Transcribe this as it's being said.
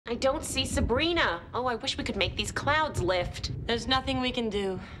I don't see Sabrina. Oh, I wish we could make these clouds lift. There's nothing we can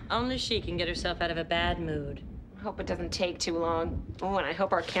do. Only she can get herself out of a bad mood. I hope it doesn't take too long. Oh, and I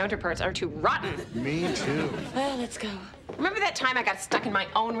hope our counterparts aren't too rotten. Me too. Well, let's go. Remember that time I got stuck in my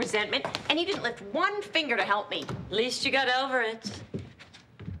own resentment and you didn't lift one finger to help me? At least you got over it.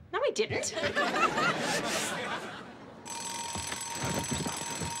 No, I didn't.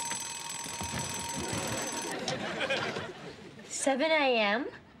 7 a.m.?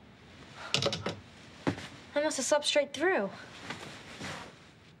 I must have slept straight through.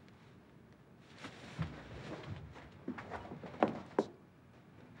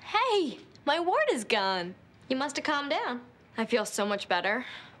 Hey, my wart is gone. You must have calmed down. I feel so much better,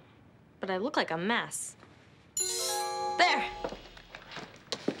 but I look like a mess. There.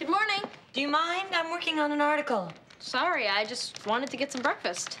 Good morning. Do you mind? I'm working on an article. Sorry, I just wanted to get some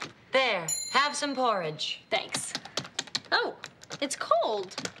breakfast. There, have some porridge. Thanks. Oh, it's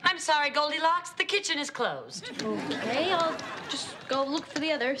cold. I'm sorry, Goldilocks, the kitchen is closed. Okay, I'll just go look for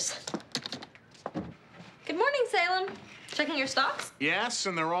the others. Good morning, Salem. Checking your stocks? Yes,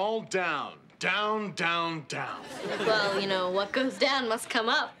 and they're all down. Down, down, down. Well, you know, what goes down must come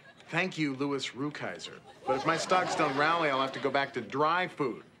up. Thank you, Louis Rukeyser. But if my stocks don't rally, I'll have to go back to dry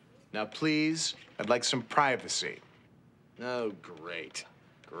food. Now, please, I'd like some privacy. Oh, great.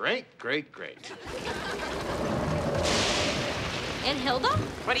 Great, great, great. And Hilda?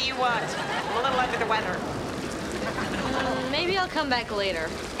 What do you want? I'm a little under the weather. Maybe I'll come back later.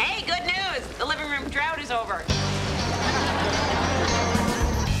 Hey, good news! The living room drought is over.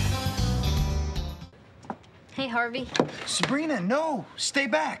 Hey, Harvey. Sabrina, no! Stay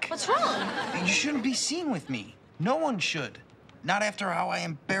back! What's wrong? You shouldn't be seen with me. No one should. Not after how I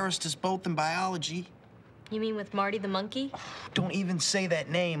embarrassed us both in biology. You mean with Marty the monkey? Don't even say that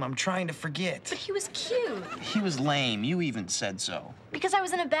name. I'm trying to forget. But he was cute. He was lame. You even said so. Because I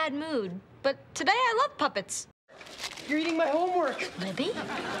was in a bad mood. But today I love puppets. You're eating my homework. Libby?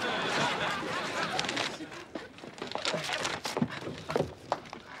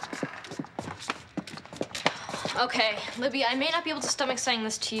 Okay, Libby, I may not be able to stomach saying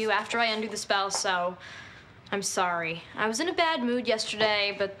this to you after I undo the spell, so I'm sorry. I was in a bad mood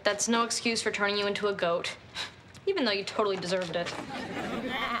yesterday, but that's no excuse for turning you into a goat, even though you totally deserved it.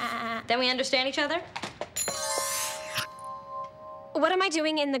 Then we understand each other? What am I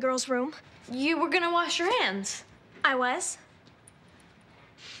doing in the girls' room? You were gonna wash your hands. I was.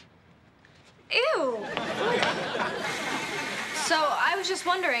 Ew. So I was just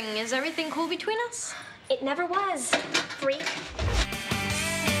wondering, is everything cool between us? It never was, freak.